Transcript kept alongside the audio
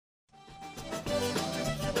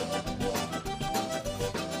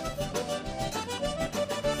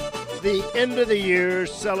the end of the year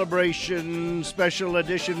celebration special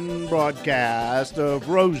edition broadcast of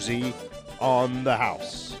Rosie on the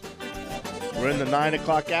House. We're in the 9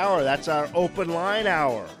 o'clock hour. That's our open line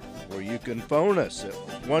hour, where you can phone us at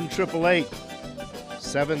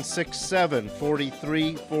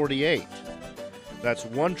 1-888-767-4348. That's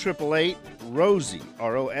 1-888-ROSIE,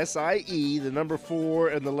 R-O-S-I-E, the number 4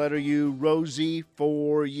 and the letter U, Rosie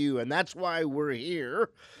for you. And that's why we're here.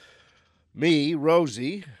 Me,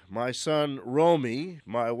 Rosie, my son, Romy,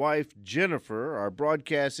 my wife, Jennifer, our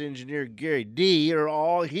broadcast engineer, Gary D., are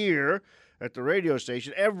all here at the radio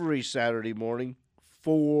station every Saturday morning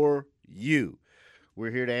for you.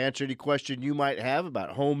 We're here to answer any question you might have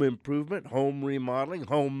about home improvement, home remodeling,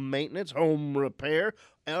 home maintenance, home repair,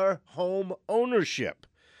 or home ownership.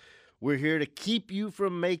 We're here to keep you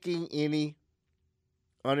from making any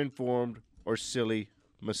uninformed or silly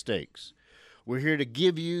mistakes. We're here to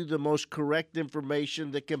give you the most correct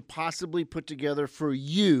information that can possibly put together for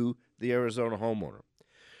you, the Arizona homeowner.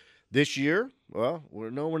 This year, well,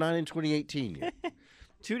 we're not in 2018 yet.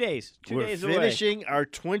 2 days. We're days finishing our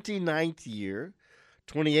 29th year.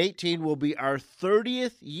 2018 will be our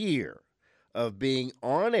 30th year of being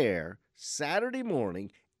on air Saturday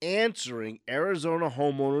morning answering Arizona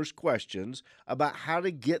homeowners' questions about how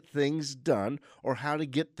to get things done or how to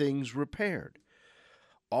get things repaired.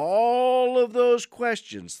 All of those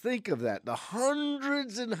questions, think of that, the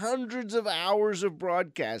hundreds and hundreds of hours of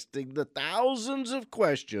broadcasting, the thousands of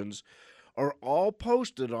questions are all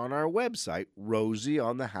posted on our website,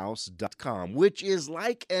 rosieonthehouse.com, which is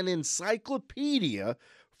like an encyclopedia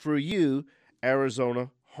for you, Arizona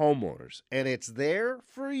homeowners. And it's there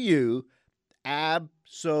for you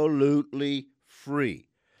absolutely free.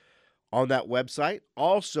 On that website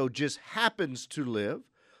also just happens to live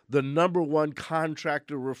the number one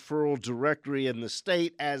contractor referral directory in the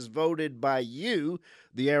state as voted by you,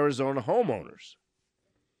 the Arizona homeowners.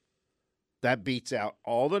 That beats out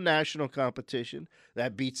all the national competition.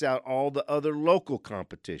 That beats out all the other local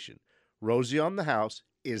competition. Rosie on the House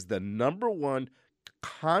is the number one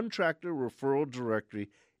contractor referral directory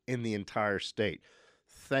in the entire state.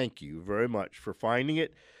 Thank you very much for finding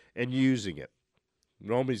it and using it.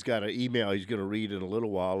 Romy's got an email he's going to read in a little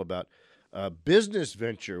while about a business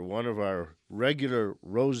venture one of our regular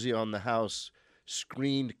Rosie on the House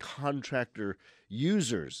screened contractor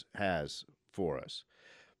users has for us.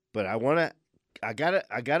 But I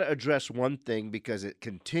gotta address one thing because it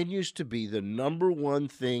continues to be the number one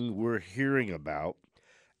thing we're hearing about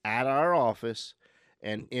at our office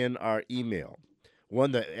and in our email.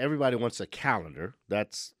 One that everybody wants a calendar.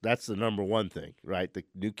 That's the number one thing, right? The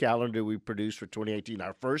new calendar we produced for 2018,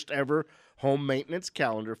 our first ever home maintenance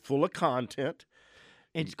calendar full of content.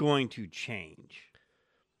 It's going to change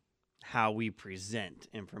how we present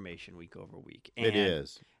information week over week. And it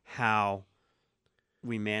is. How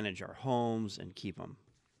we manage our homes and keep them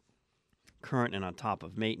current and on top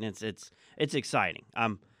of maintenance. It's exciting.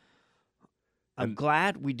 I'm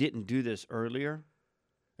glad we didn't do this earlier.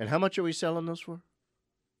 And how much are we selling those for?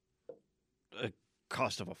 The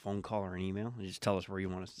cost of a phone call or an email. You just tell us where you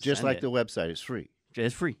want us to just send like it. the website. It's free.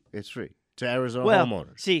 It's free. It's free to Arizona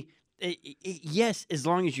homeowners. See, yes, as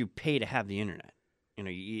long as you pay to have the internet. You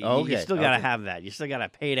know, you still got to have that. You still got to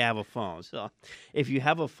pay to have a phone. So if you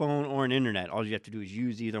have a phone or an internet, all you have to do is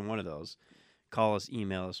use either one of those. Call us,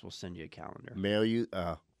 email us, we'll send you a calendar. Mail you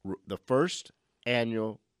the first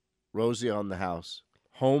annual Rosie on the House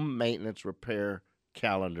home maintenance repair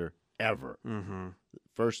calendar ever. Mm-hmm.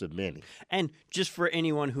 First of many. And just for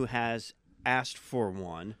anyone who has asked for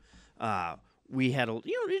one, we had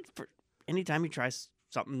for anytime you try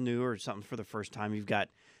something new or something for the first time, you've got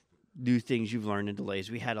new things you've learned and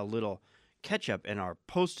delays. We had a little catch-up in our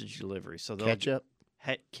postage delivery. So catch-up?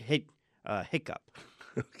 Hiccup.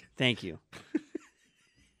 Okay. Thank you.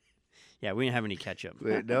 Yeah, we didn't have any ketchup.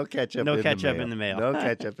 No ketchup. No in ketchup the in the mail. No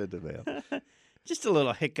ketchup in the mail. Just a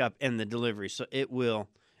little hiccup in the delivery, so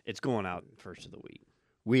it's going out first of the week.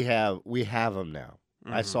 We have them now.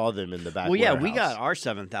 Mm-hmm. I saw them in the back. Well, yeah, warehouse. we got our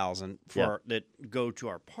 7,000 that go to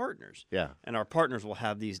our partners. Yeah, and our partners will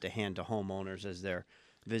have these to hand to homeowners as they're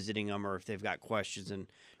visiting them or if they've got questions. And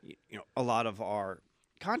a lot of our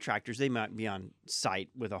contractors, they might be on site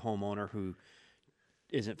with a homeowner who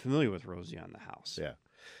isn't familiar with Rosie on the House. Yeah,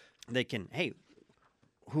 they can. Hey,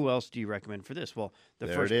 who else do you recommend for this? Well, the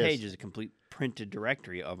there first page is a complete printed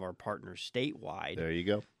directory of our partners statewide. There you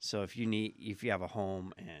go. So if you have a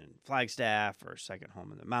home in Flagstaff or a second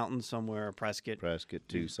home in the mountains somewhere, Prescott,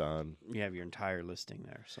 Tucson, you have your entire listing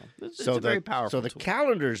there. So it's a very powerful. So the tool.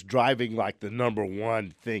 calendar's driving like the number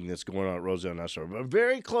one thing that's going on at Rosie on the House. But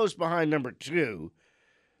very close behind number 2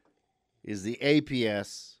 is the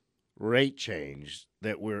APS rate change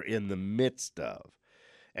that we're in the midst of.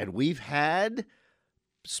 And we've had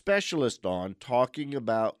specialists on talking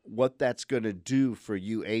about what that's going to do for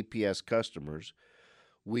you APS customers.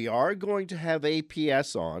 We are going to have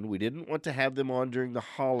APS on. We didn't want to have them on during the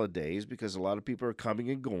holidays because a lot of people are coming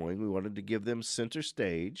and going. We wanted to give them center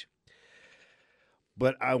stage.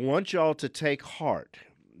 But I want y'all to take heart.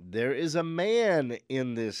 There is a man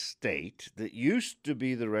in this state that used to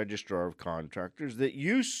be the Registrar of Contractors, that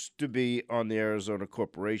used to be on the Arizona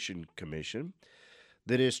Corporation Commission,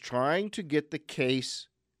 that is trying to get the case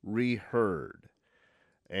reheard.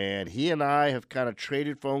 And he and I have kind of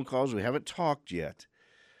traded phone calls. We haven't talked yet.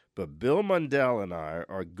 But Bill Mundell and I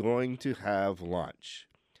are going to have lunch.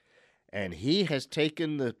 And he has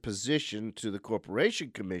taken the position to the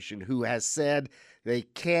Corporation Commission, who has said they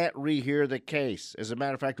can't rehear the case. As a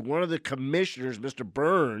matter of fact, one of the commissioners, Mr.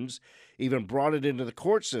 Burns, even brought it into the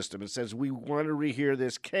court system and says, we want to rehear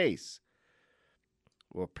this case.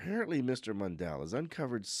 Well, apparently Mr. Mundell has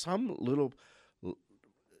uncovered some little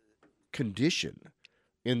condition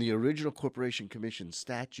in the original Corporation Commission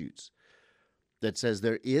statutes that says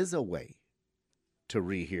there is a way to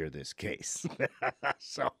rehear this case.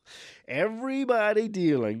 So everybody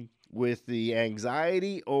dealing with the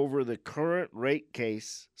anxiety over the current rate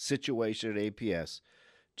case situation at APS,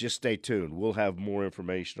 just stay tuned. We'll have more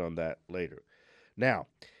information on that later. Now,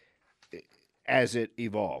 as it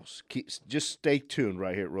evolves, just stay tuned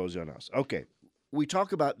right here at Rosie on Us. Okay, we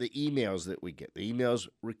talk about the emails that we get, the emails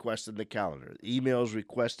requesting the calendar, the emails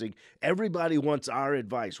requesting, everybody wants our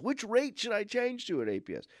advice. Which rate should I change to at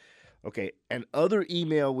APS? Okay, and other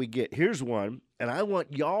email we get, here's one, and I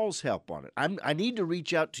want y'all's help on it. I need to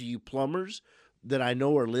reach out to you plumbers that I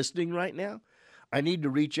know are listening right now. I need to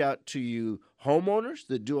reach out to you homeowners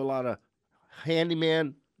that do a lot of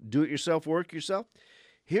handyman, do-it-yourself work yourself.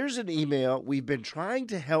 Here's an email. We've been trying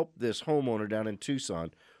to help this homeowner down in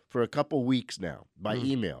Tucson for a couple weeks now by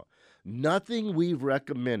email. Nothing we've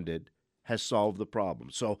recommended has solved the problem.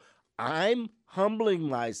 So I'm humbling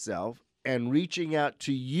myself and reaching out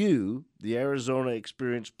to you, the Arizona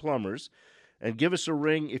experienced plumbers, and give us a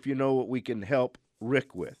ring if you know what we can help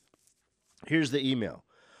Rick with. Here's the email.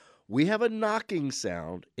 We have a knocking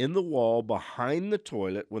sound in the wall behind the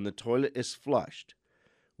toilet when the toilet is flushed.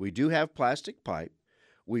 We do have plastic pipe.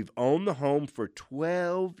 We've owned the home for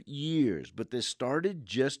 12 years, but this started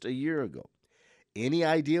just a year ago. Any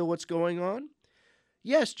idea what's going on?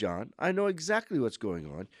 Yes, John, I know exactly what's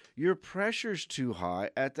going on. Your pressure's too high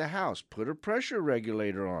at the house. Put a pressure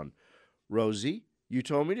regulator on. Rosie, you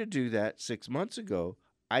told me to do that 6 months ago.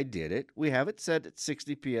 I did it. We have it set at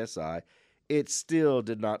 60 psi. It still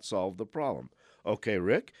did not solve the problem. Okay,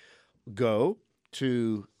 Rick, go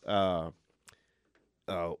to, what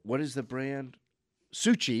is the brand?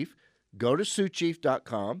 Sioux Chief. Go to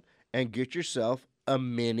SiouxChief.com and get yourself a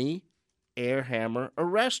mini air hammer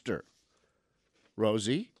arrestor.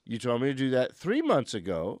 Rosie, you told me to do that 3 months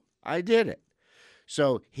ago. I did it.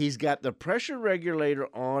 So he's got the pressure regulator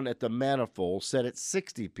on at the manifold set at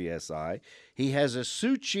 60 psi. He has a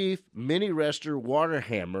Sioux Chief mini rester water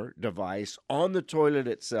hammer device on the toilet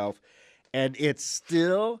itself, and it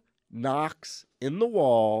still knocks in the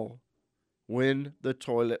wall when the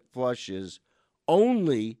toilet flushes,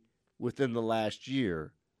 only within the last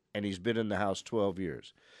year, and he's been in the house 12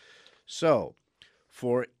 years. So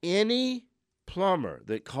for any plumber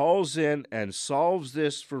that calls in and solves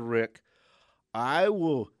this for Rick, I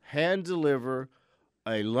will hand deliver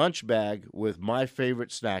a lunch bag with my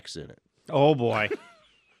favorite snacks in it. Oh, boy.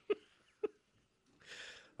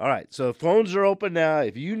 All right, so phones are open now.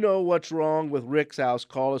 If you know what's wrong with Rick's house,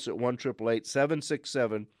 call us at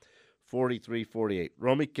 1-888-767-4348.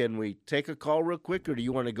 Romy, can we take a call real quick, or do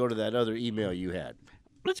you want to go to that other email you had?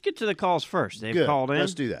 Let's get to the calls first. They've Good. called in.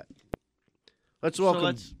 Let's do that. Let's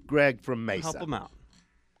welcome Greg from Mesa. Help them out.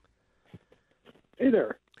 Hey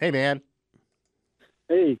there. Hey, man.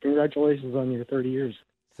 Hey, congratulations on your 30 years.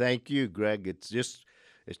 Thank you, Greg. It's just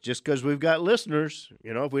because we've got listeners.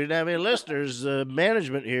 You know, if we didn't have any listeners,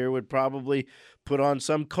 management here would probably put on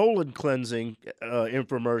some colon cleansing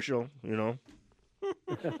infomercial, you know.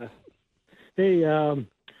 Hey,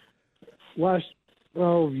 last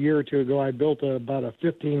year or two ago, I built about a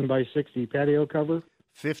 15 by 60 patio cover.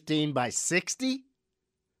 15 by 60?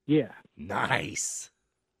 Yeah. Nice.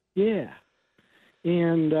 Yeah.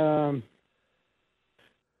 And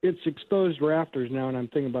it's exposed rafters now, and I'm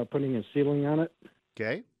thinking about putting a ceiling on it.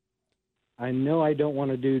 Okay. I know I don't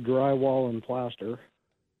want to do drywall and plaster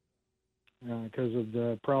because of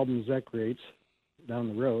the problems that creates down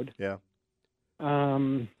the road. Yeah.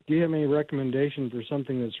 Do you have any recommendation for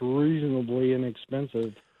something that's reasonably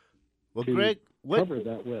inexpensive? Well, Greg, cover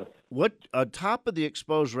that with. What on top of the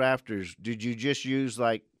exposed rafters? Did you just use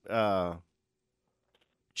like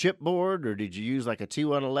chipboard, or did you use like a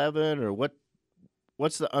T111, or what?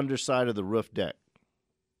 What's the underside of the roof deck?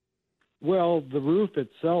 Well, the roof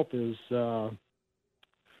itself is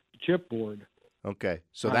chipboard. Okay,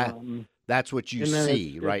 so Um, that's what you and then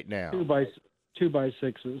see it's right now.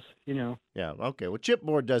 2x6s. You know. Yeah. Okay. Well,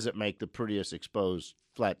 chipboard doesn't make the prettiest exposed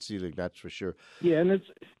flat ceiling, that's for sure. Yeah, and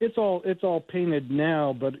it's all painted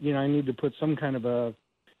now, but I need to put some kind of a.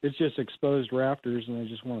 It's just exposed rafters, and I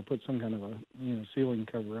just want to put some kind of a ceiling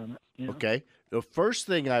cover on it. Okay. The first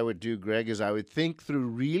thing I would do, Greg, is I would think through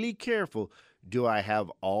really careful. Do I have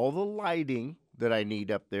all the lighting that I need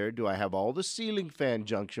up there? Do I have all the ceiling fan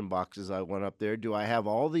junction boxes I want up there? Do I have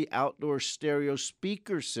all the outdoor stereo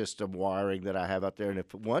speaker system wiring that I have up there? And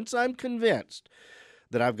if once I'm convinced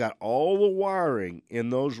that I've got all the wiring in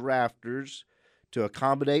those rafters to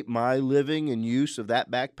accommodate my living and use of that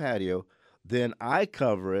back patio, then I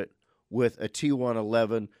cover it with a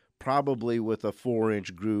T111, probably with a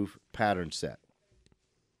 4-inch groove pattern set.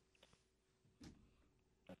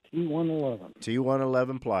 T111.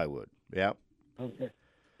 T111 plywood, yep. Okay.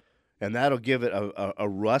 And that'll give it a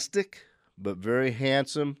rustic but very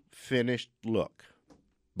handsome finished look.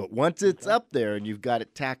 But once it's up there and you've got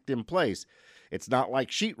it tacked in place, it's not like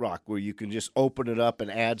sheetrock where you can just open it up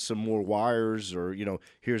and add some more wires or,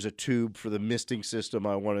 here's a tube for the misting system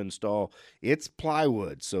I want to install. It's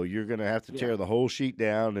plywood, so you're going to have to tear the whole sheet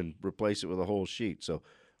down and replace it with a whole sheet. So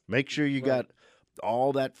make sure you got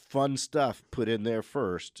all that fun stuff put in there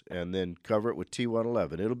first and then cover it with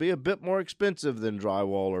T111. It'll be a bit more expensive than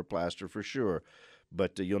drywall or plaster for sure,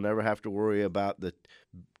 but you'll never have to worry about the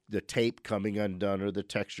tape coming undone or the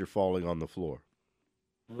texture falling on the floor.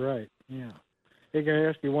 Right, yeah. Hey, can I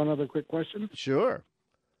ask you one other quick question? Sure.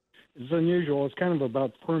 It's unusual. It's kind of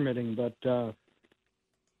about permitting, but that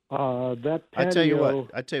patio...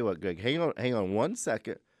 I tell you what, Greg. Hang on 1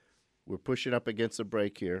 second. We're pushing up against a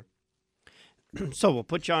break here. So we'll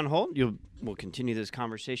put you on hold. We'll continue this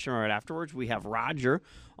conversation right afterwards. We have Roger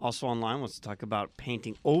also online, wants to talk about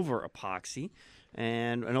painting over epoxy,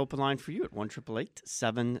 and an open line for you at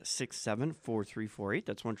 1-888-767-4348.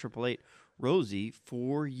 That's 1-888-ROSIE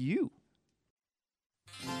for you.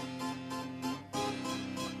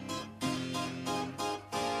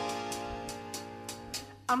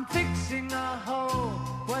 I'm fixing a hole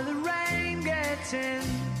where the rain gets in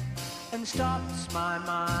and stops my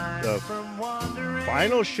mind from wandering.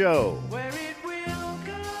 Final show where it will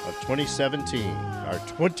go of 2017, our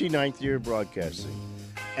 29th year broadcasting.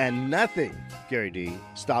 And nothing, Gary D.,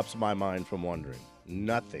 stops my mind from wandering.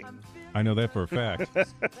 Nothing. I know that for a fact.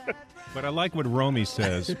 But I like what Romy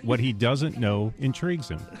says. What he doesn't know intrigues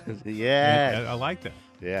him. Yes. I like that.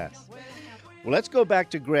 Yes. Well, let's go back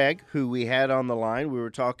to Greg, who we had on the line. We were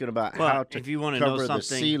talking about how to if you want to cover know the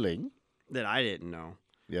something ceiling. that I didn't know,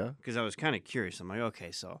 Yeah. because I was kind of curious. I'm like,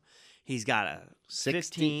 okay, so he's got a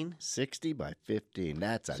 60 by 15.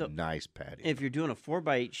 That's a nice patio. If you're doing a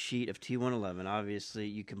 4x8 sheet of T111, obviously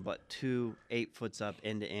you can butt 2 8-foots up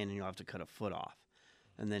end to end, and you'll have to cut a foot off.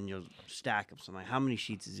 And then you'll stack them. So I'm like, how many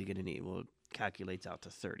sheets is he going to need? Well, it calculates out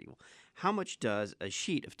to 30. Well, how much does a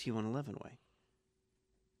sheet of T111 weigh?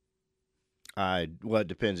 Well, it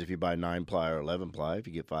depends if you buy 9-ply or 11-ply. If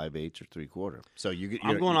you get 5/8 or 3/4, so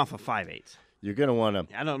I'm going off of 5/8. You're going to want to.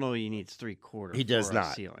 I don't know. He needs 3/4. He does for a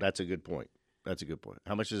not. ceiling. That's a good point.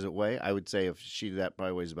 How much does it weigh? I would say a sheet of that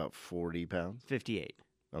probably weighs about 40 pounds. 58.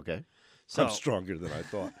 Okay, So I'm stronger than I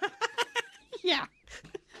thought. Yeah.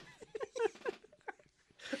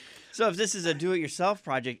 So if this is a do-it-yourself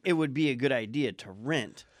project, it would be a good idea to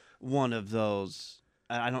rent one of those.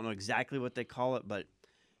 I don't know exactly what they call it, but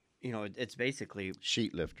it's basically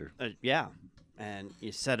Sheet lifter. yeah. And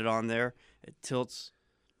you set it on there, it tilts,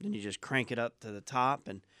 then you just crank it up to the top,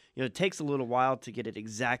 and it takes a little while to get it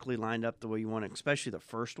exactly lined up the way you want it, especially the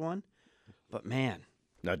first one. But man,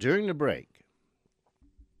 Now during the break,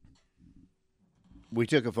 we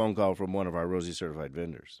took a phone call from one of our Rosie certified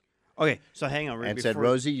vendors. okay. So hang on, And said,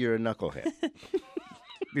 Rosie, you're a knucklehead.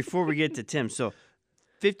 before we get to Tim, so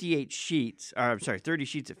 58 sheets, or I'm sorry, 30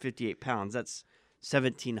 sheets at 58 pounds, that's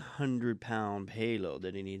 1,700-pound payload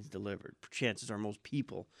that he needs delivered. Chances are most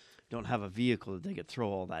people don't have a vehicle that they could throw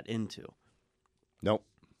all that into. Nope.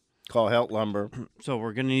 Call Helt Lumber. So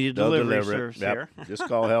we're going to need a They'll delivery deliver it. service Yep. here. Just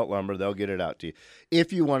call Helt Lumber. They'll get it out to you.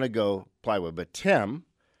 If you want to go plywood. But Tim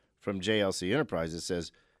from JLC Enterprises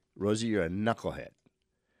says, Rosie, you're a knucklehead.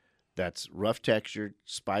 That's rough textured.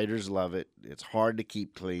 Spiders love it. It's hard to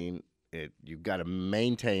keep clean. You've got to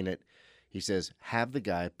maintain it. He says, have the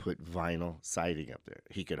guy put vinyl siding up there.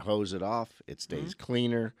 He can hose it off. It stays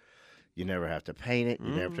cleaner. You never have to paint it. You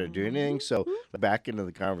never have to do anything. So back into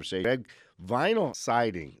the conversation, Greg, vinyl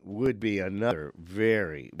siding would be another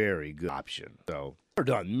very, very good option. So,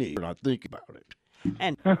 on me, we're not thinking about it.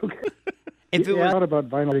 And Okay. if it I was thought about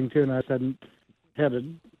vinyl too, and I just hadn't had a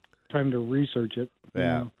time to research it.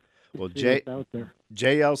 Yeah. Well, see what's out there.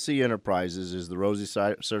 JLC Enterprises is the Rosie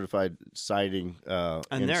certified siding and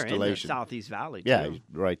they're in the installation. Southeast Valley, too. Yeah,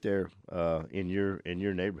 right there in your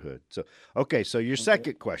neighborhood. So, okay, so your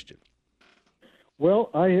second question.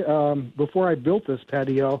 Well, before I built this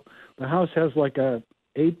patio, the house has like a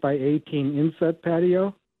 8x18 inset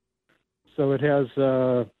patio, so it has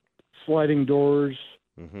sliding doors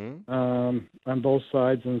on both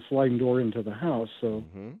sides and a sliding door into the house. So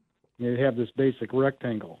you have this basic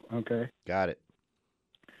rectangle. Okay. Got it.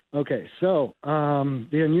 Okay, so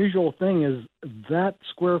the unusual thing is that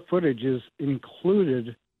square footage is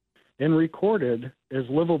included and recorded as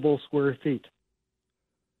livable square feet.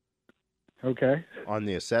 Okay. On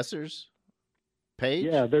the assessor's page?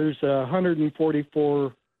 Yeah, there's a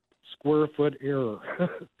 144 square foot error.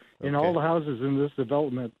 And all the houses in this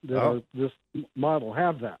development that are this model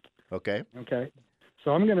have that. Okay. Okay.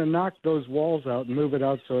 So I'm going to knock those walls out and move it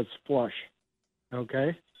out so it's flush.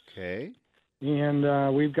 Okay. Okay.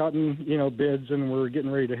 And we've gotten, bids, and we're getting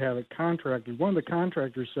ready to have it contracted. One of the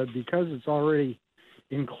contractors said because it's already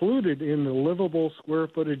included in the livable square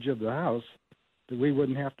footage of the house, that we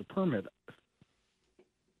wouldn't have to permit it.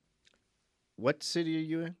 What city are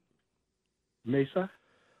you in? Mesa?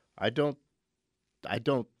 I don't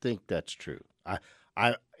think that's true.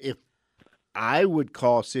 If I would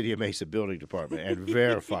call City of Mesa Building Department and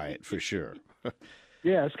verify it for sure.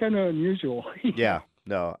 Yeah, it's kind of unusual. Yeah.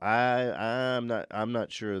 No, I'm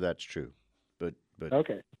not sure that's true. But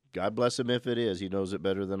Okay. God bless him if it is. He knows it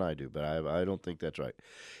better than I do, but I don't think that's right.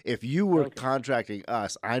 If you were contracting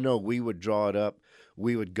us, I know we would draw it up.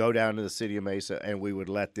 We would go down to the City of Mesa and we would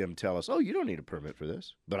let them tell us, "Oh, you don't need a permit for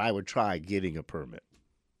this." But I would try getting a permit.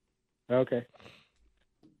 Okay.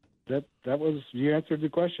 That was, you answered the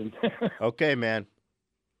question. Okay, man.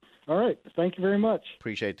 All right. Thank you very much.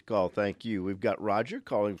 Appreciate the call. Thank you. We've got Roger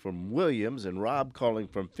calling from Williams and Rob calling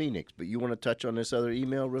from Phoenix. But you want to touch on this other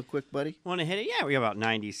email real quick, buddy? Want to hit it? Yeah, we have about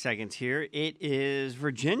 90 seconds here. It is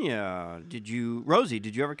Virginia. Rosie,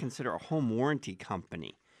 did you ever consider a home warranty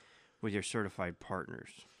company with your certified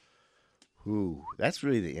partners? Ooh, that's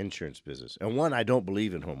really the insurance business. And one, I don't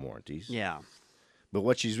believe in home warranties. Yeah. But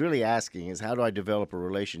what she's really asking is, how do I develop a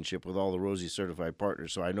relationship with all the Rosie certified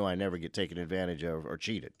partners so I know I never get taken advantage of or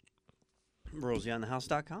cheated?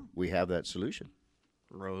 RosieOnTheHouse.com. We have that solution.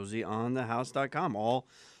 RosieOnTheHouse.com.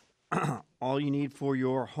 All you need for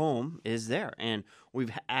your home is there. And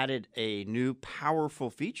we've added a new powerful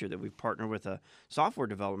feature that we've partnered with a software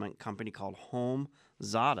development company called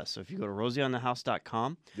HomeZada. So if you go to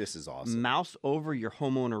RosieOnTheHouse.com, this is awesome. Mouse over your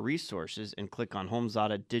homeowner resources and click on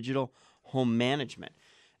HomeZada Digital Home Management.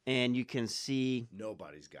 And you can see...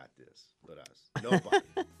 Nobody's got this but us. Nobody.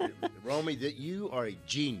 Romy, that you are a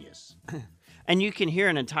genius. And you can hear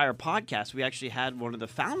an entire podcast. We actually had one of the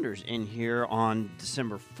founders in here on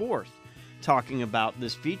December 4th talking about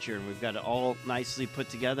this feature, and we've got it all nicely put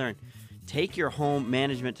together. And take your home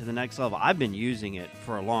management to the next level. I've been using it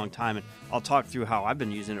for a long time, and I'll talk through how I've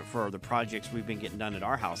been using it for the projects we've been getting done at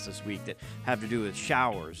our house this week that have to do with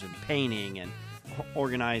showers and painting and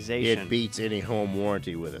organization. It beats any home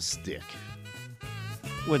warranty with a stick.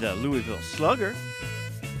 With a Louisville Slugger.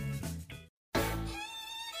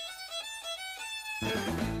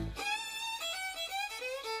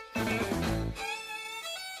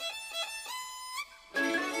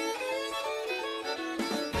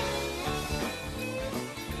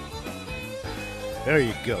 There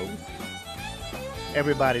you go.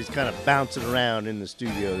 Everybody's kind of bouncing around in the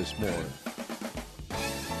studio this morning.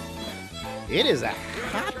 It is a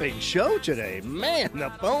hopping show today. Man, the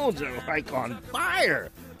phones are like on fire.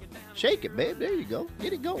 Shake it, babe. There you go.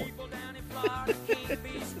 Get it going.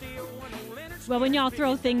 Well, when y'all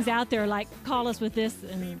throw things out there like call us with this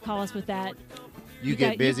and call us with that. You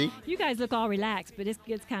get busy? You guys look all relaxed, but it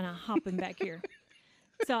gets kind of hopping back here.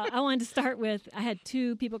 So I wanted to start with, I had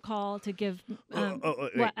two people call to give...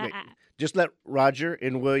 wait. Just let Roger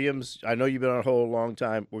and Williams, I know you've been on hold a long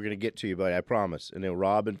time. We're going to get to you, buddy, I promise. And then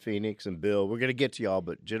Rob and Phoenix and Bill, we're going to get to y'all,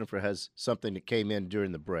 but Jennifer has something that came in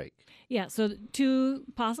during the break. Yeah, so two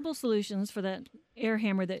possible solutions for that air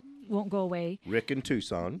hammer that won't go away. Rick in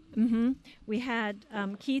Tucson. Mm-hmm. We had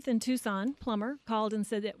Keith in Tucson, plumber, called and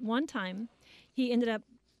said that one time he ended up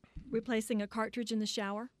replacing a cartridge in the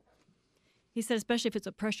shower. He said, especially if it's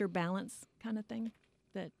a pressure balance kind of thing,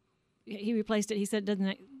 that he replaced it. He said, it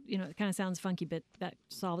doesn't, it kind of sounds funky, but that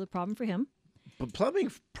solved the problem for him. But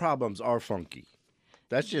plumbing problems are funky.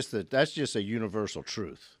 That's just a universal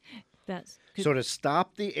truth. That's So to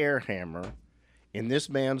stop the air hammer in this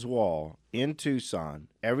man's wall in Tucson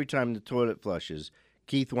every time the toilet flushes,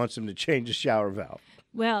 Keith wants him to change the shower valve.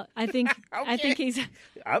 well. I think he's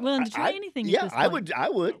willing to try anything. Yeah, at this I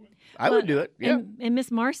point. would do it. Yeah. And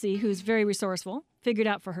Miss Marcy, who's very resourceful, figured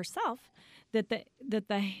out for herself that the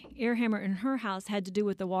air hammer in her house had to do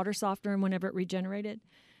with the water softener and whenever it regenerated,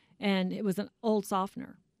 and it was an old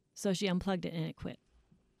softener, so she unplugged it and it quit.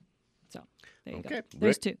 So there you go.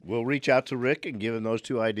 There's Rick, two. We'll reach out to Rick and give him those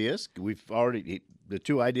two ideas. The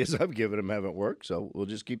two ideas I've given him haven't worked, so we'll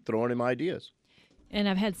just keep throwing him ideas. And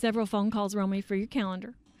I've had several phone calls, Romy, for your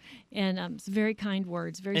calendar, and it's very kind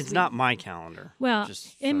words. Very. It's sweet. not my calendar. Well,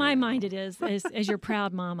 just in so my you know. mind, it is. As your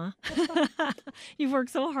proud mama, you've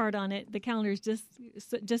worked so hard on it. The calendar is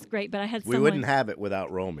just great. But I had We someone. wouldn't have it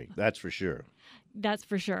without Romy, that's for sure. That's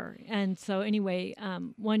for sure. And so anyway,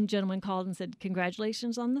 one gentleman called and said,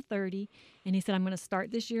 "Congratulations on the 30." And he said, "I'm going to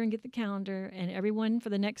start this year and get the calendar, and everyone for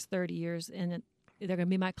the next 30 years, and they're going to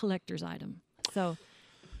be my collector's item." So,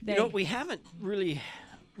 We haven't really.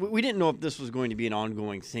 We didn't know if this was going to be an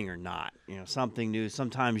ongoing thing or not. Something new.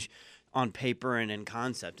 Sometimes on paper and in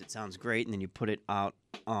concept, it sounds great, and then you put it out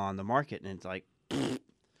on the market, and it's like.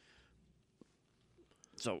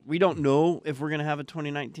 So we don't know if we're going to have a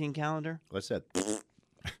 2019 calendar. What's that?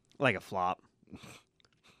 Like a flop.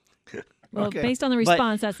 well, okay. based on the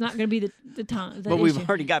response, that's not going to be the time. But we've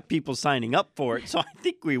already got people signing up for it, so I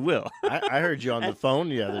think we will. I heard you on the phone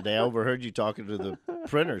the other day. I overheard you talking to the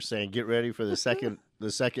printer saying, "Get ready for the second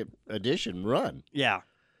edition run." Yeah,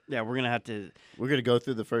 we're going to have to. We're going to go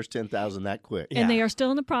through the first 10,000 that quick. Yeah. And they are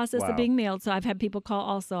still in the process Wow. of being mailed. So I've had people call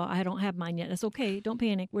also. I don't have mine yet. That's okay. Don't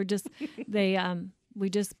panic. We're just we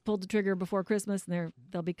just pulled the trigger before Christmas, and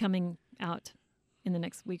they'll be coming out in the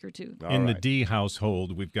next week or two. In the right. D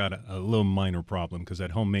household, we've got a little minor problem because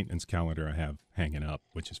that home maintenance calendar I have hanging up,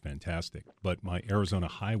 which is fantastic. But my Arizona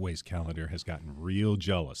Highways calendar has gotten real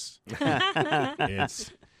jealous.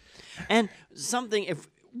 It's And something, if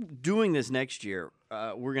doing this next year,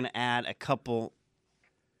 we're going to add a couple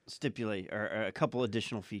a couple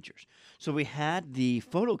additional features. So we had the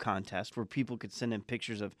photo contest where people could send in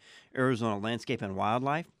pictures of Arizona landscape and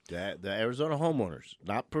wildlife. The Arizona homeowners,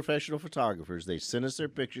 not professional photographers, they sent us their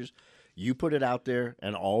pictures. You put it out there,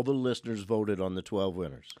 and all the listeners voted on the 12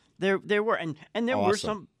 winners. There were and there were Awesome.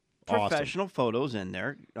 some professional photos in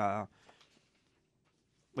there,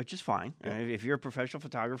 which is fine. Yeah. If you're a professional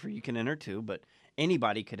photographer, you can enter too, but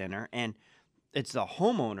anybody could enter. And it's the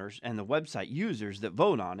homeowners and the website users that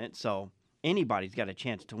vote on it, so anybody's got a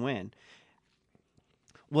chance to win.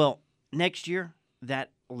 Well, next year,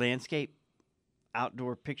 that landscape,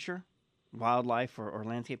 outdoor picture, wildlife or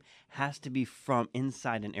landscape, has to be from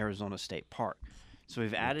inside an Arizona state park. So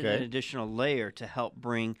we've added an Okay. additional layer to help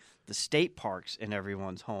bring the state parks in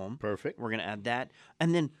everyone's home. Perfect. We're going to add that.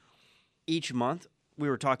 And then each month, we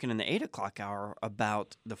were talking in the 8 o'clock hour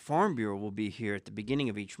about the Farm Bureau will be here at the beginning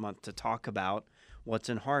of each month to talk about what's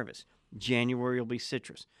in harvest. January will be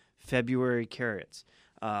citrus. February, carrots.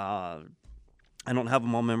 I don't have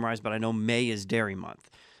them all memorized, but I know May is dairy month.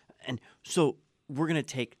 And so we're going to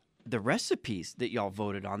take the recipes that y'all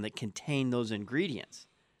voted on that contain those ingredients.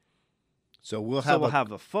 So we'll So have we'll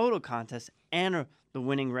have a photo contest and the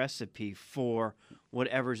winning recipe for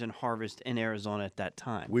whatever's in harvest in Arizona at that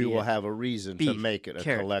time. we Be will it have a reason to beef, make it a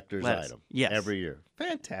carrot, collector's lettuce. item Yes. every year.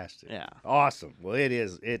 Fantastic. Yeah. Awesome. Well, it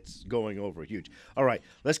is. It's going over huge. All right,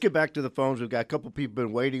 let's get back to the phones. We've got a couple people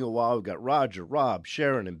been waiting a while. We've got Roger, Rob,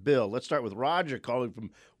 Sharon, and Bill. Let's start with Roger calling from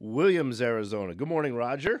Williams, Arizona. Good morning,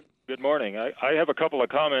 Roger. Good morning. I have a couple of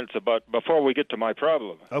comments about before we get to my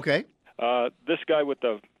problem. Okay. This guy with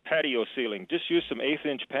the patio ceiling, just use some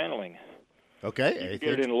 1/8-inch paneling. Okay.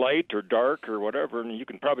 Get it in light or dark or whatever, and you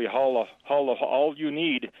can probably haul all you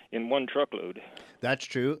need in one truckload. That's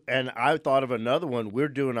true. And I thought of another one. We're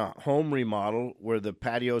doing a home remodel where the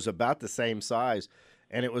patio's about the same size,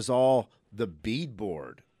 and it was all the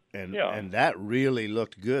beadboard. And Yeah. and that really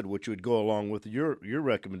looked good, which would go along with your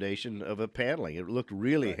recommendation of a paneling. It looked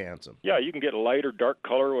really handsome. Yeah, you can get light or dark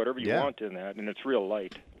color, whatever you Yeah. want in that, and it's real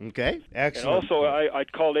light. Okay, And excellent. also, I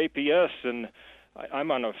called APS, and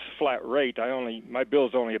I'm on a flat rate. My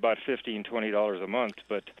bill's only about $15-20 a month,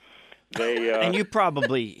 but they And you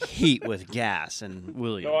probably heat with gas and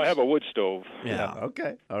Williams. no, I have a wood stove. Yeah.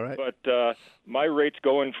 Okay, all right. But my rate's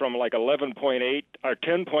going from like 11.8 or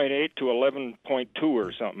 10.8 to 11.2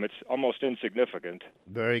 or something. It's almost insignificant.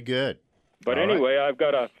 Very good. But All right. anyway, I've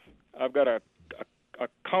got a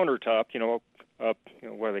countertop.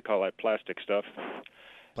 What do they call that plastic stuff?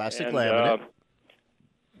 Plastic And, laminate.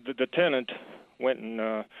 the tenant went and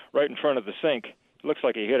right in front of the sink. It looks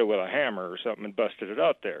like he hit it with a hammer or something and busted it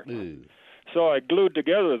out there. Ooh. So I glued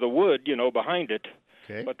together the wood, behind it.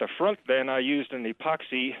 Okay. But the front then I used an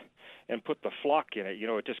epoxy and put the flock in it.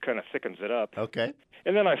 It just kind of thickens it up. Okay.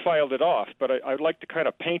 And then I filed it off, but I'd like to kind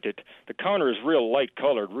of paint it. The counter is real light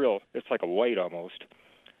colored, it's like a white almost.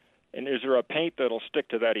 And is there a paint that'll stick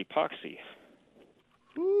to that epoxy?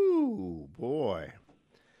 Ooh, boy.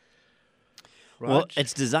 Well, Raj?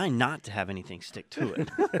 it's designed not to have anything stick to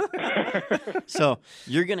it. So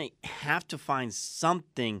you're going to have to find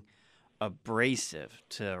something abrasive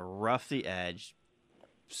to rough the edge,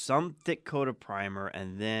 some thick coat of primer,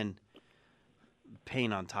 and then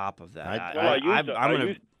paint on top of that. I'm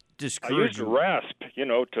going to discourage I used you. rasp,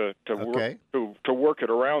 to work it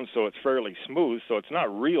around so it's fairly smooth. So it's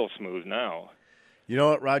not real smooth now. You know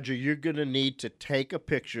what, Roger? You're going to need to take a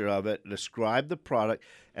picture of it, describe the product,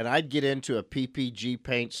 and I'd get into a PPG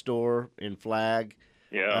paint store in Flag,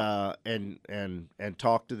 and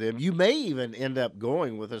talk to them. You may even end up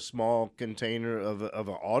going with a small container of an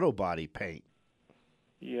auto body paint.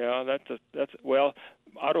 Yeah, that's well,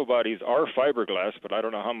 auto bodies are fiberglass, but I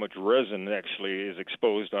don't know how much resin actually is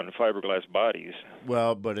exposed on fiberglass bodies.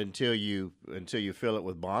 Well, but until you fill it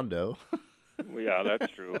with Bondo. Yeah,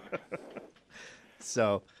 that's true.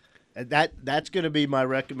 So that's going to be my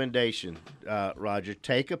recommendation, Roger.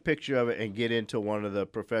 Take a picture of it and get into one of the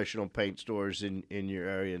professional paint stores in your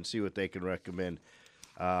area and see what they can recommend.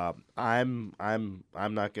 I'm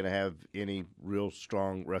not going to have any real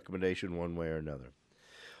strong recommendation one way or another.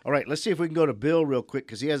 All right, let's see if we can go to Bill real quick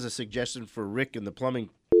because he has a suggestion for Rick in the plumbing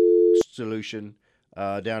solution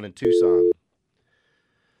down in Tucson.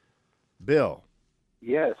 Bill.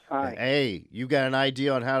 Yes, hi. Hey, you got an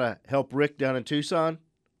idea on how to help Rick down in Tucson?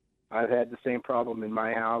 I've had the same problem in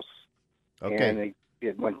my house. Okay. And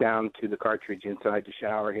it went down to the cartridge inside the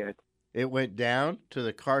shower head. It went down to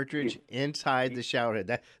the cartridge inside the shower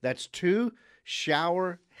head. That's two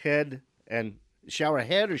shower head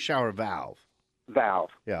or shower valve? Valve.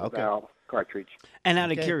 Yeah, okay. Valve cartridge. And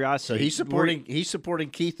out of curiosity, so he's supporting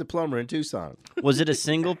Keith the plumber in Tucson. Was it a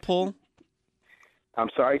single pull? I'm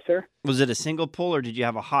sorry, sir? Was it a single pull, or did you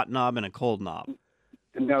have a hot knob and a cold knob?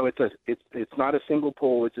 No, it's not a single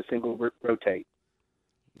pull. It's a single rotate.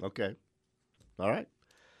 Okay. All right.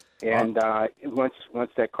 And once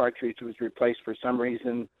that cartridge was replaced, for some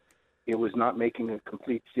reason, it was not making a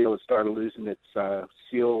complete seal. It started losing its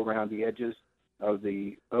seal around the edges of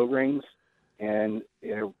the O-rings, and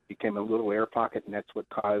it became a little air pocket, and that's what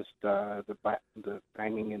caused the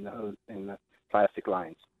banging in the plastic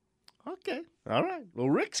lines. Okay. All right. Well,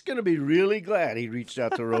 Rick's going to be really glad he reached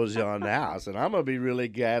out to Rosie on the house, and I'm going to be really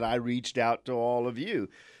glad I reached out to all of you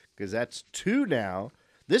because that's two now.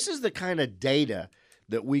 This is the kind of data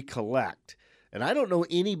that we collect, and I don't know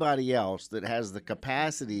anybody else that has the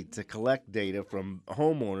capacity to collect data from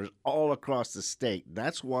homeowners all across the state.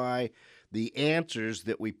 That's why the answers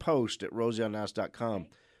that we post at rosieonthehouse.com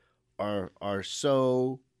are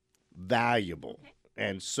so valuable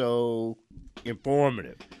and so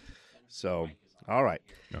informative. So, all right.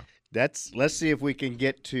 Yeah. Let's see if we can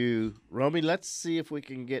get to Romy. Let's see if we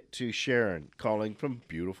can get to Sharon calling from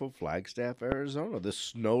beautiful Flagstaff, Arizona, the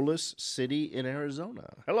snowless city in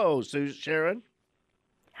Arizona. Hello, Sharon.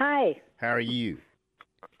 Hi. How are you?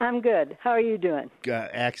 I'm good. How are you doing?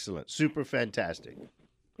 Excellent. Super fantastic.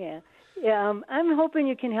 Yeah. I'm hoping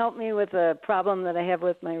you can help me with a problem that I have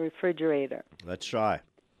with my refrigerator. Let's try.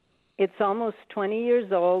 It's almost 20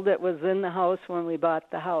 years old. It was in the house when we bought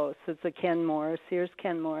the house. It's a Kenmore, Sears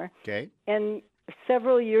Kenmore. Okay. And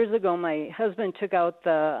several years ago, my husband took out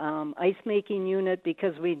the ice-making unit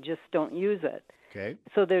because we just don't use it. Okay.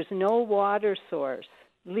 So there's no water source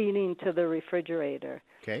leading to the refrigerator.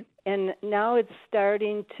 Okay. And now it's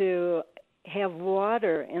starting to have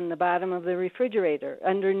water in the bottom of the refrigerator,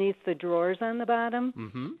 underneath the drawers on the bottom.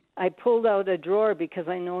 Mm-hmm. I pulled out a drawer because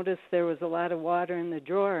I noticed there was a lot of water in the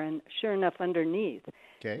drawer, and sure enough, underneath.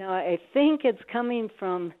 Okay. Now, I think it's coming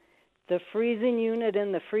from the freezing unit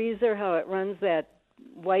in the freezer, how it runs that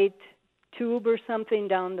white tube or something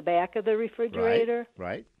down the back of the refrigerator.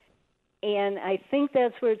 Right. And I think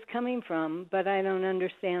that's where it's coming from, but I don't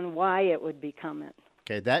understand why it would be coming.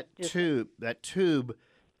 Okay, that tube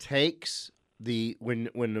takes when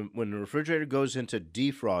the refrigerator goes into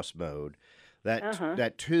defrost mode,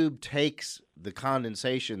 that tube takes the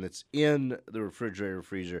condensation that's in the refrigerator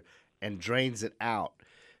freezer and drains it out.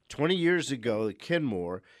 20 years ago, the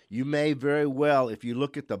Kenmore, you may very well, if you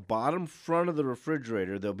look at the bottom front of the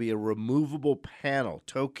refrigerator, there'll be a removable panel,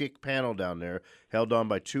 toe kick panel down there, held on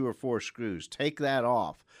by 2 or 4 screws. Take that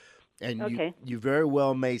off. And Okay. you very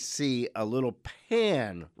well may see a little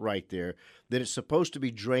pan right there that it's supposed to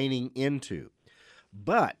be draining into.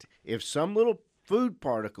 But if some little food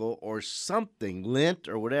particle or something, lint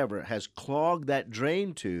or whatever, has clogged that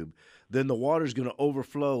drain tube, then the water is going to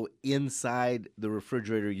overflow inside the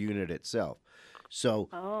refrigerator unit itself.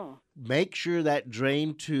 So make sure that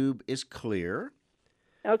drain tube is clear.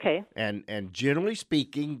 Okay. And generally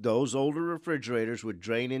speaking, those older refrigerators would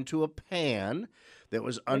drain into a pan that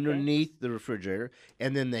was underneath the refrigerator,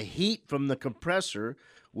 and then the heat from the compressor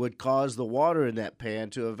would cause the water in that pan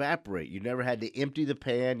to evaporate. You never had to empty the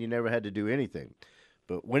pan. You never had to do anything.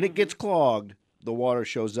 But when it gets clogged, the water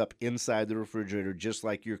shows up inside the refrigerator just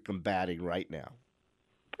like you're combating right now.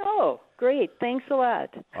 Oh, great. Thanks a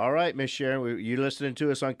lot. All right, Miss Sharon, you listening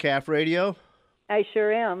to us on CAF Radio? I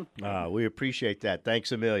sure am. We appreciate that.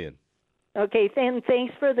 Thanks a million. Okay,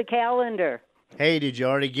 thanks for the calendar. Hey, did you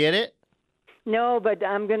already get it? No, but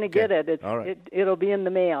I'm going to get it. All right. It'll be in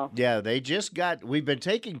the mail. Yeah, we've been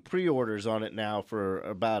taking pre-orders on it now for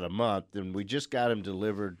about a month, and we just got them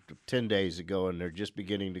delivered 10 days ago, and they're just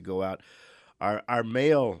beginning to go out. Our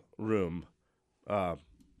mail room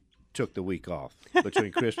took the week off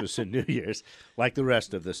between Christmas and New Year's, like the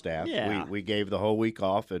rest of the staff. Yeah. We gave the whole week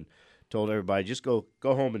off and told everybody, just go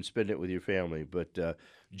home and spend it with your family. But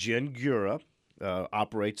Jen Gura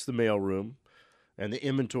operates the mail room and the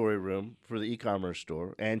inventory room for the e-commerce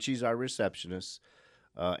store, and she's our receptionist,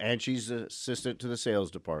 and she's the assistant to the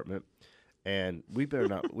sales department. And we better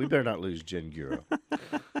not lose Jen Gura.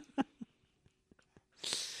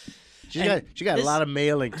 She got a lot of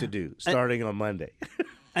mailing to do starting on Monday.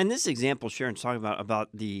 And this example Sharon's talking about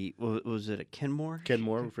the, was it a Kenmore?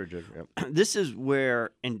 Kenmore refrigerator. Yep. This is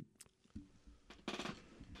where in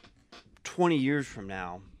 20 years from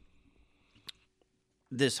now,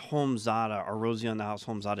 this Home Zada or Rosie on the House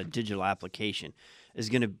Home Zada digital application is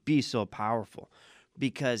going to be so powerful,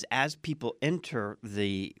 because as people enter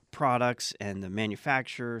the products and the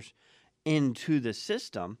manufacturers into the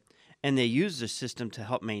system and they use the system to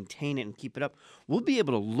help maintain it and keep it up, we'll be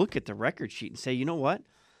able to look at the record sheet and say, you know what?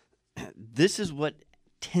 This is what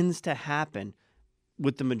tends to happen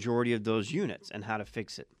with the majority of those units and how to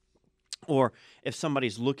fix it. Or if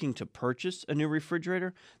somebody's looking to purchase a new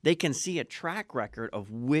refrigerator, they can see a track record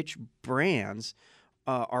of which brands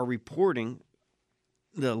are reporting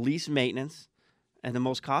the least maintenance and the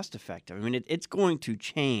most cost effective. I mean, it's going to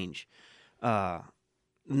change not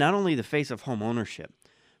only the face of home ownership,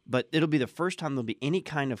 but it'll be the first time there'll be any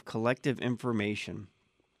kind of collective information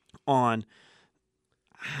on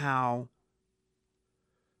how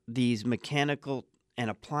these mechanical and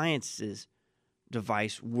appliances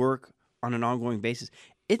device work on an ongoing basis.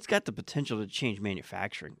 It's got the potential to change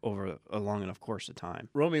manufacturing over a long enough course of time.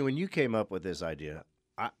 Romy, when you came up with this idea,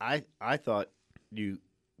 I thought you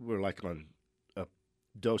were like on a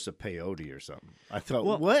dose of peyote or something. I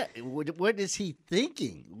thought, what is he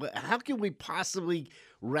thinking? How can we possibly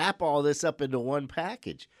wrap all this up into one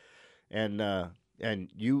package? And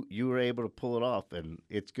you were able to pull it off, and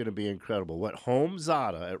it's going to be incredible. What Home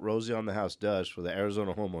Zada at Rosie on the House does for the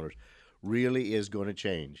Arizona homeowners really is going to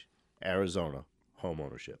change Arizona home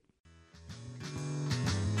ownership.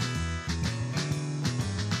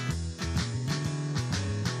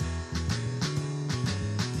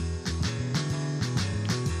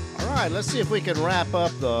 All right, let's see if we can wrap up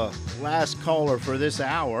the last caller for this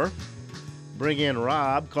hour. Bring in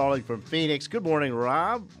Rob, calling from Phoenix. Good morning,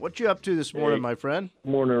 Rob. What you up to this morning, my friend?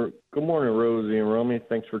 Good morning, Rosie and Romy.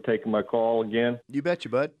 Thanks for taking my call again. You betcha,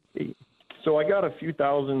 bud. So I got a few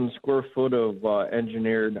thousand square foot of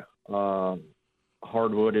engineered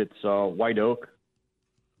hardwood. It's white oak.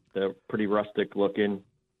 They're pretty rustic looking,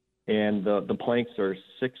 and the planks are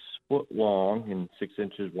 6 foot long and 6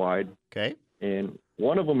 inches wide. Okay. And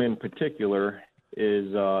one of them in particular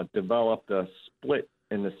is developed a split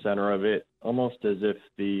in the center of it, almost as if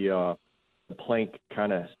the plank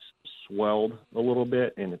kind of swelled a little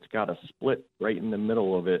bit, and it's got a split right in the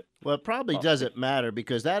middle of it. Well, it probably doesn't matter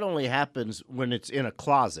because that only happens when it's in a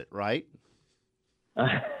closet, right?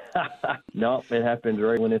 No, it happens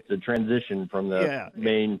right when it's a transition from the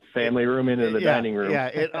main family room into the dining room. Yeah,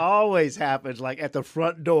 it always happens like at the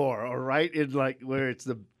front door or right in like where it's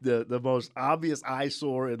the most obvious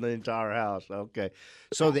eyesore in the entire house. Okay.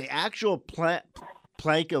 So the actual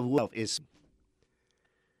plank of wood is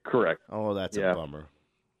correct. Oh, that's a bummer.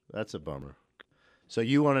 That's a bummer. So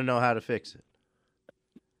you want to know how to fix it?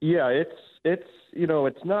 Yeah, it's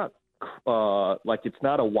it's not like it's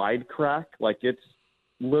not a wide crack. Like it's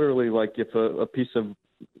literally like if a piece of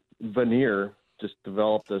veneer just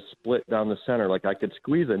developed a split down the center. Like I could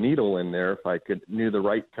squeeze a needle in there if I knew the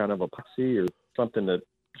right kind of epoxy or something to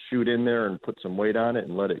shoot in there and put some weight on it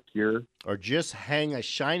and let it cure. Or just hang a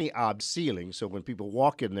shiny ob ceiling so when people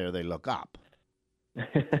walk in there, they look up.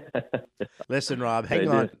 Listen, Rob, hang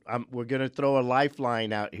on. We're going to throw a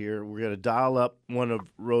lifeline out here. We're going to dial up one of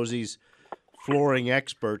Rosie's flooring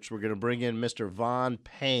experts. We're going to bring in Mr. Vaughn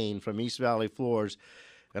Payne from East Valley Floors.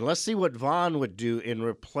 And let's see what Vaughn would do in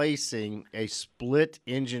replacing a split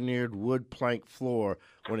engineered wood plank floor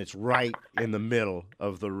when it's right in the middle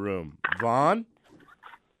of the room. Vaughn?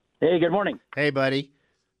 Hey, good morning. Hey, buddy.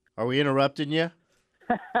 Are we interrupting you?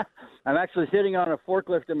 I'm actually sitting on a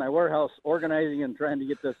forklift in my warehouse organizing and trying to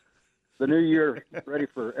get the new year ready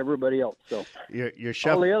for everybody else. So you're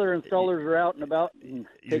all the other installers are out and about and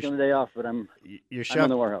taking the day off, but I'm in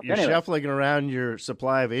the warehouse. You're shuffling around your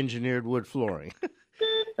supply of engineered wood flooring.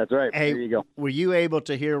 That's right. Hey, there you go. Were you able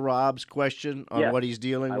to hear Rob's question on what he's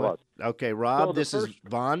dealing with? Was. Okay, Rob, this is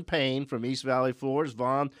Vaughn Payne from East Valley Floors.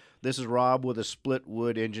 Vaughn, this is Rob with a split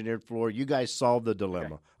wood engineered floor. You guys solved the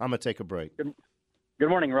dilemma. Okay. I'm going to take a break. Good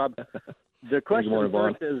morning, Rob. The question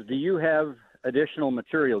first is, do you have additional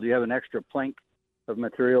material? Do you have an extra plank of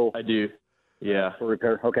material? I do, yeah. For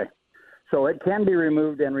repair? Okay. So it can be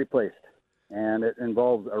removed and replaced, and it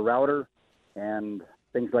involves a router and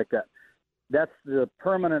things like that. That's the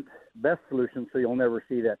permanent best solution, so you'll never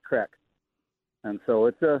see that crack. And so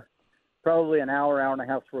it's probably an hour and a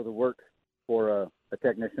half's worth of work for a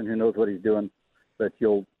technician who knows what he's doing. But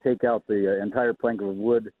you'll take out the entire plank of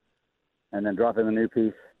wood and then drop in a new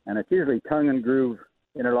piece. And it's usually tongue and groove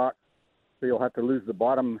interlock, so you'll have to lose the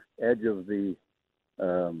bottom edge of the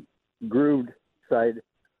grooved side,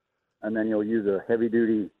 and then you'll use a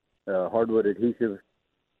heavy-duty hardwood adhesive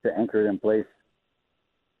to anchor it in place.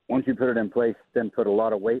 Once you put it in place, then put a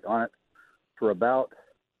lot of weight on it for about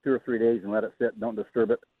 2 or 3 days and let it sit. Don't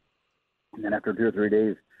disturb it. And then after 2 or 3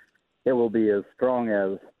 days, it will be as strong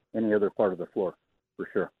as any other part of the floor, for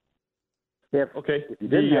sure. If you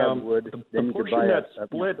didn't have wood, then you could buy that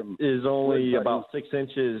split is only about 6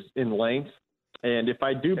 inches in length. And if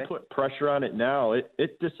I do put pressure on it now,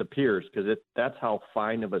 it disappears because that's how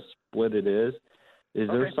fine of a split it is. Is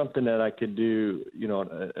there something that I could do,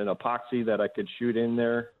 an epoxy that I could shoot in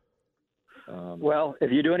there? Well,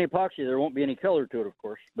 if you do any epoxy, there won't be any color to it, of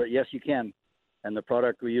course. But yes, you can. And the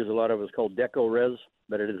product we use a lot of is called Deco Res,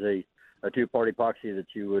 but it is a two-part epoxy that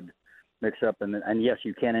you would mix up. And yes,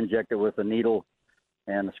 you can inject it with a needle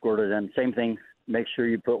and squirt it in. Same thing, make sure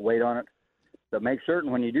you put weight on it. But make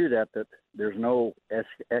certain when you do that there's no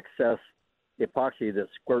excess epoxy that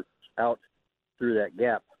squirts out through that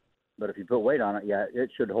gap. But if you put weight on it, it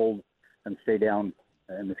should hold and stay down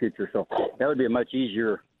in the future. So that would be a much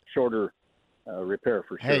easier, shorter repair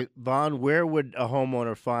for sure. Hey, Vaughn, where would a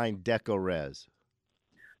homeowner find Deco Res?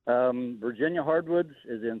 Virginia Hardwoods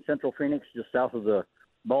is in Central Phoenix, just south of the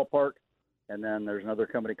ballpark. And then there's another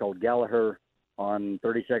company called Gallagher on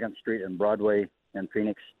 32nd Street and Broadway in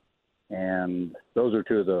Phoenix. And those are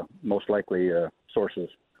two of the most likely sources.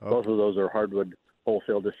 Both of those are hardwood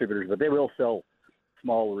wholesale distributors, but they will sell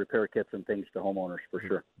small repair kits and things to homeowners for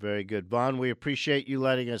sure. Very good. Vaughn, we appreciate you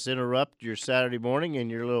letting us interrupt your Saturday morning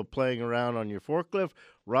and your little playing around on your forklift.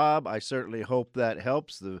 Rob, I certainly hope that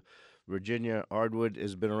helps. The Virginia Hardwood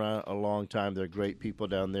has been around a long time. They're great people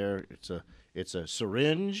down there. It's a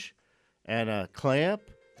syringe and a clamp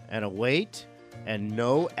and a weight and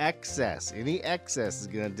no excess. Any excess is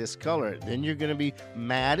going to discolor it. Then you're going to be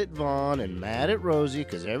mad at Vaughn and mad at Rosie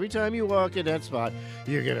because every time you walk in that spot,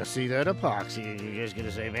 you're going to see that epoxy and you're just going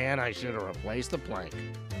to say, man, I should have replaced the plank.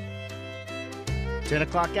 10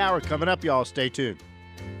 o'clock hour coming up, y'all. Stay tuned.